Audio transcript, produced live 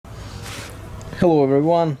Hello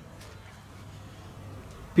everyone.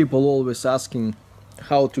 People always asking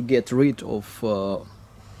how to get rid of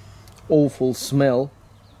awful smell,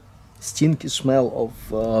 stinky smell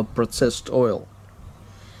of processed oil.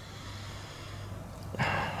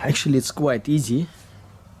 Actually, it's quite easy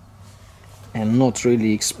and not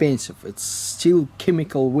really expensive. It's still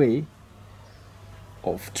chemical way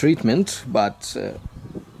of treatment, but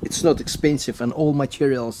it's not expensive and all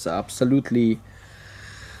materials are absolutely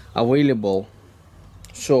available.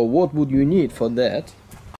 So what would you need for that?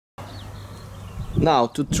 Now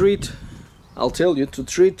to treat, I'll tell you, to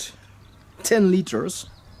treat 10 liters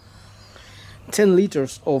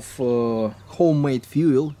of homemade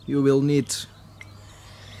fuel, you will need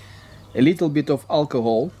a little bit of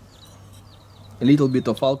alcohol.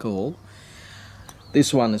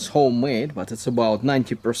 This one is homemade, but it's about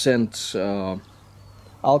 90%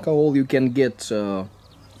 alcohol. You can get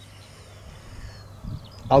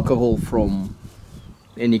alcohol from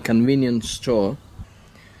any convenience store.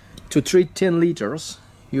 To treat 10 liters,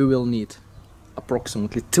 you will need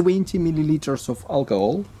approximately 20 milliliters of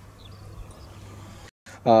alcohol.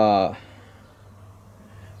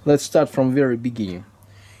 Let's start from very beginning.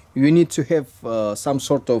 You need to have some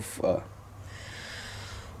sort of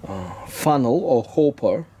funnel or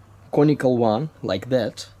hopper, conical one like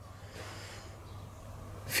that.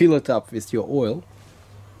 Fill it up with your oil,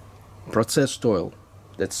 processed oil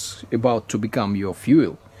that's about to become your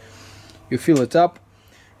fuel. You fill it up,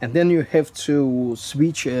 and then you have to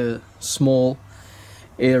switch a small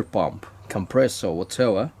air pump, compressor,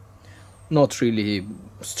 whatever, not really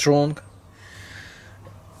strong,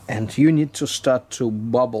 and you need to start to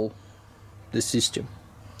bubble the system.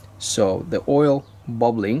 So the oil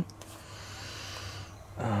bubbling.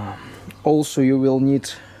 Also you will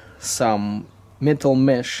need some metal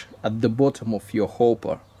mesh at the bottom of your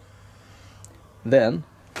hopper. Then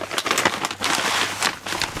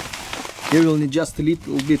you will need just a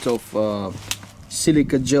little bit of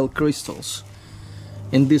silica gel crystals.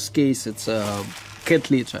 In this case it's a cat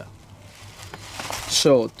litter.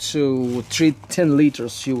 So to treat 10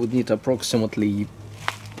 liters you would need approximately,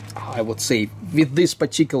 I would say, with this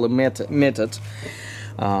particular method,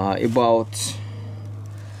 about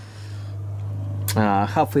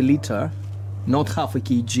half a liter, not half a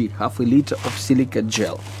kg, half a liter of silica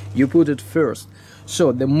gel. You put it first.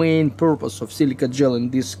 So the main purpose of silica gel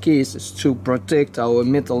in this case is to protect our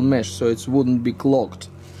metal mesh so it wouldn't be clogged.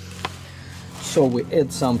 So we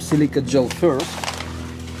add some silica gel first,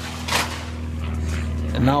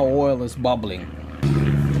 and now oil is bubbling.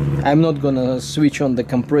 I'm not gonna switch on the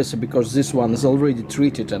compressor because this one is already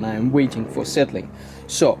treated and I'm waiting for settling.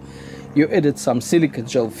 So you added some silica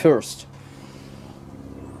gel first,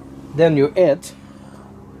 then you add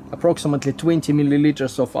approximately 20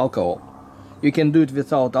 milliliters of alcohol. You can do it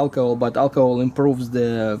without alcohol, but alcohol improves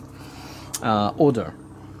the odor.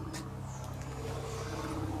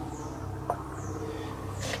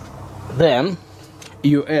 Then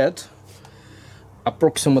you add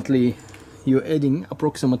approximately, you're adding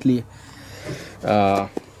approximately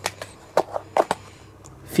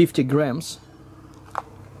 50 grams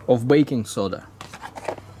of baking soda.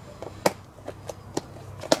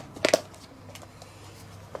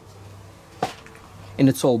 And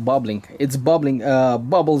it's all bubbling. It's bubbling,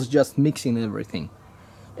 bubbles just mixing everything.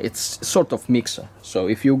 It's sort of mixer. So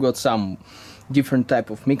if you got some different type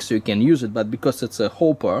of mixer, you can use it, but because it's a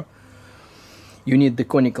hopper, you need the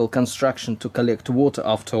conical construction to collect water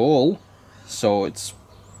after all. So it's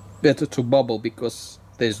better to bubble because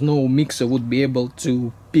there's no mixer would be able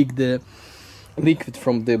to pick the liquid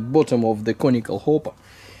from the bottom of the conical hopper.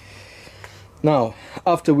 Now,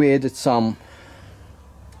 after we added some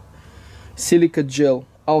silica gel,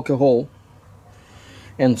 alcohol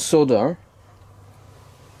and soda,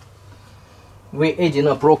 we add in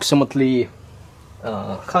approximately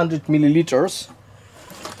 100 milliliters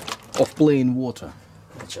of plain water.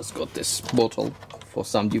 I just got this bottle for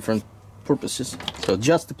some different purposes. So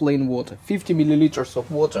just plain water, 50 milliliters of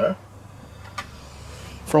water.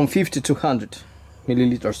 From 50 to 100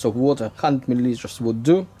 milliliters of water, 100 milliliters would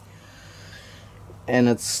do. And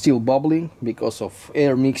it's still bubbling because of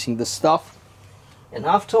air mixing the stuff. And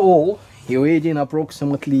after all, you add in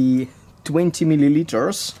approximately 20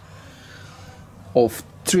 milliliters of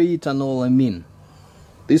triethanolamine.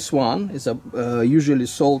 This one is usually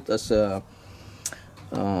sold as a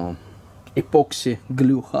epoxy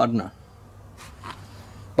glue hardener,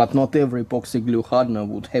 but not every epoxy glue hardener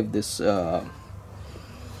would have this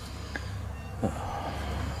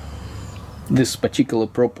this particular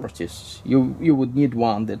properties. You would need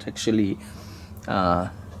one that actually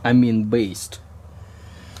amine based.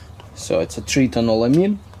 So it's a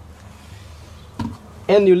triethanolamine.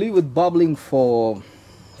 and you leave it bubbling for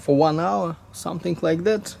 1 hour, something like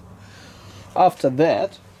that. After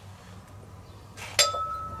that,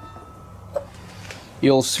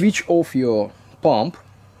 you'll switch off your pump.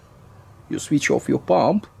 You switch off your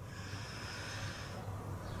pump,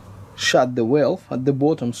 shut the valve at the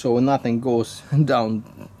bottom so nothing goes down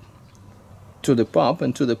to the pump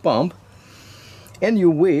and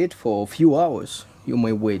you wait for a few hours. You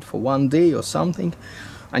may wait for 1 day or something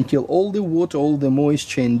until all the water, all the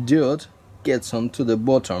moisture and dirt gets onto the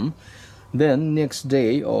bottom. Then next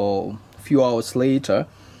day or a few hours later,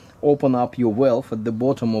 open up your valve at the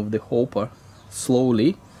bottom of the hopper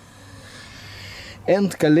slowly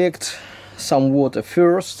and collect some water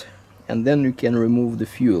first, and then you can remove the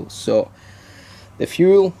fuel. So the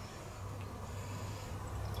fuel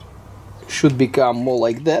should become more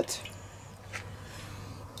like that.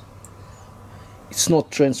 It's not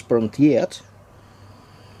transparent yet,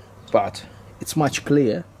 but it's much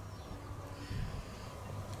clear.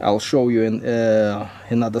 I'll show you in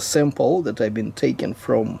another sample that I've been taken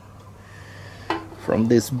from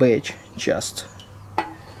this batch just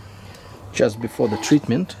before the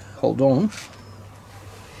treatment. Hold on.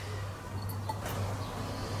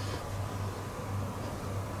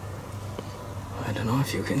 I don't know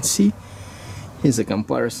if you can see. Here's a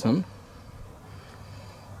comparison.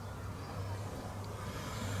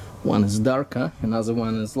 One is darker, another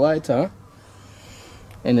one is lighter,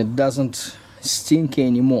 and it doesn't stink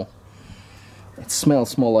anymore. It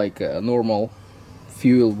smells more like a normal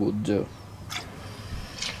fuel would do.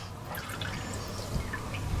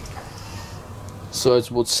 So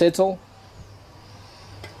it would settle,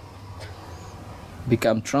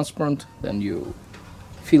 become transparent, then you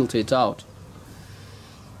filter it out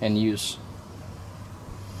and use.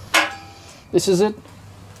 This is it.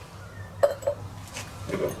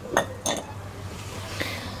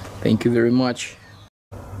 Thank you very much.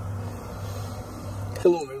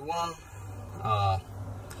 Hello everyone.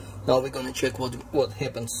 Now we're gonna check what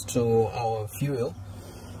happens to our fuel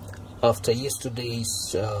after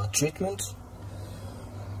yesterday's treatment.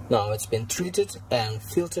 Now it's been treated and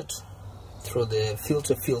filtered through the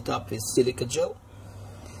filter filled up with silica gel.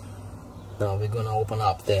 Now we're gonna open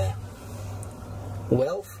up the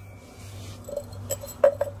valve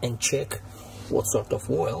and check what sort of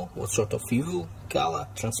oil, what sort of fuel, color,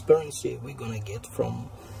 transparency we're gonna get from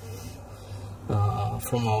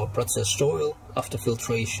our processed oil after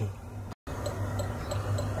filtration.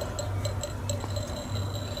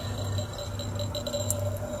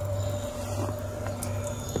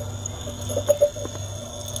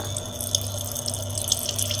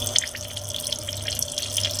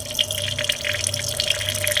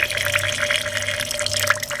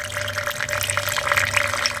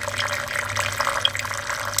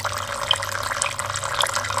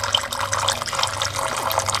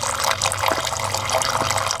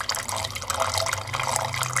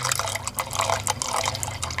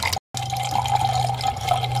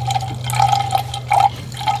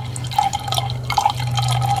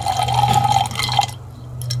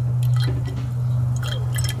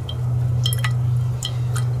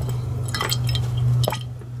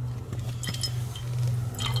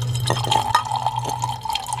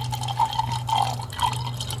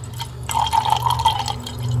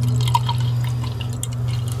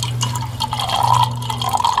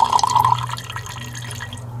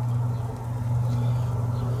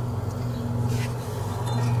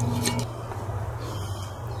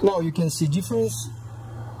 Now you can see difference.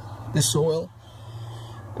 This oil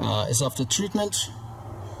is after treatment,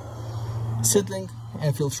 settling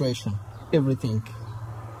and filtration. Everything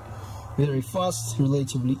very fast,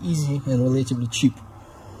 relatively easy and relatively cheap.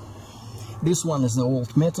 This one is the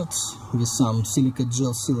old method with some silica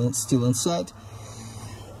gel still inside.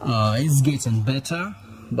 It's getting better,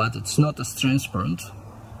 but it's not as transparent.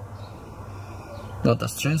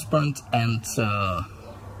 And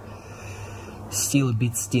still a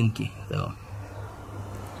bit stinky though.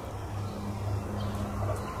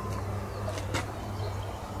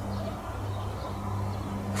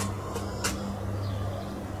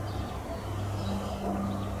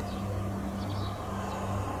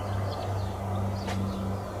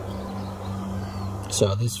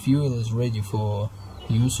 So this fuel is ready for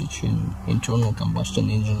usage in internal combustion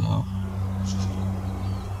engine now.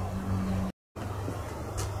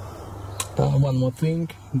 One more thing,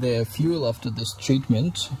 the fuel after this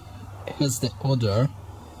treatment has the odor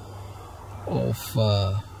of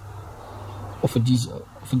a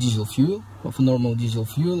diesel fuel, of a normal diesel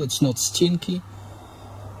fuel. It's not stinky,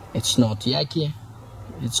 it's not yucky,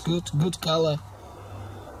 it's good color,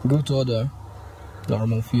 good odor,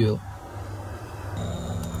 normal fuel.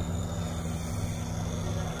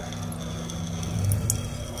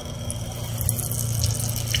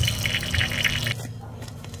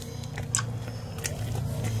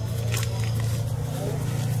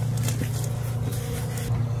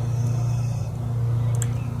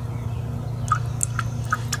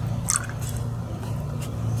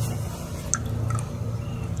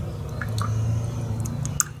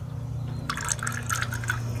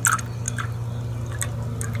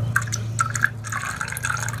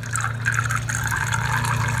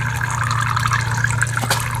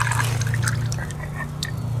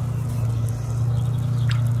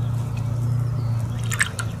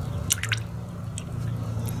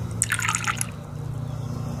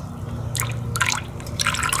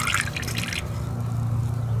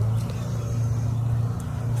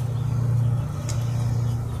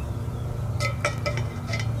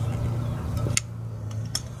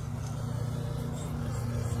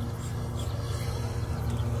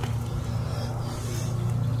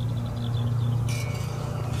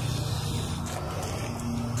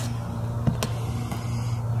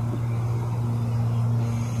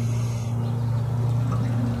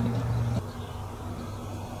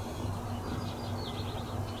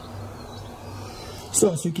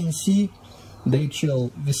 So as you can see, the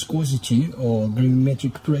actual viscosity or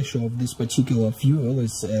gravimetric pressure of this particular fuel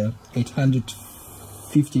is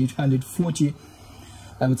 850, 840,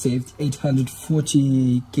 I would say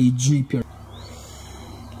 840 kg per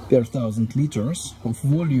 1,000 liters of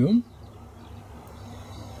volume.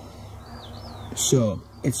 So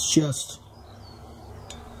it's just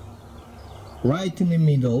right in the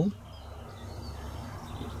middle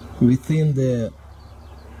within the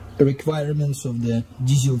requirements of the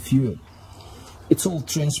diesel fuel. It's all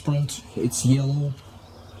transparent, it's yellow,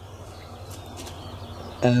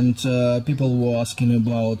 and people were asking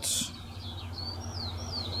about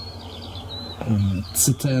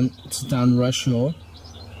titan ratio.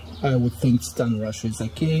 I would think titan ratio is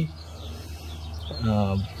okay,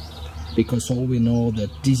 because all we know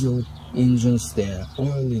that diesel engines, they're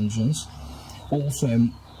oil engines. Also,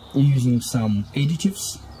 I'm using some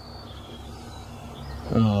additives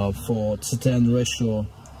for titan ratio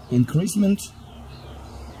increasement,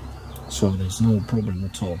 so there's no problem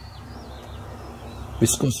at all.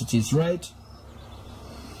 Viscosity is right.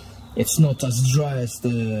 It's not as dry as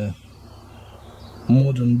the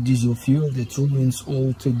modern diesel fuel that ruins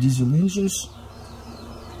all the diesel engines.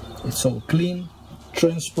 It's all clean,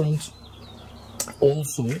 transparent.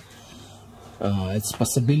 Also, it's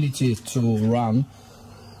possibility to run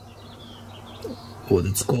what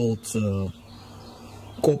it's called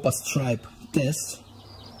copper stripe test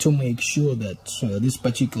to make sure that this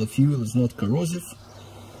particular fuel is not corrosive.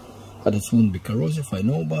 But it won't be corrosive, I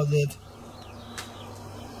know about that.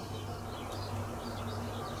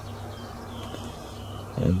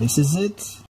 And this is it.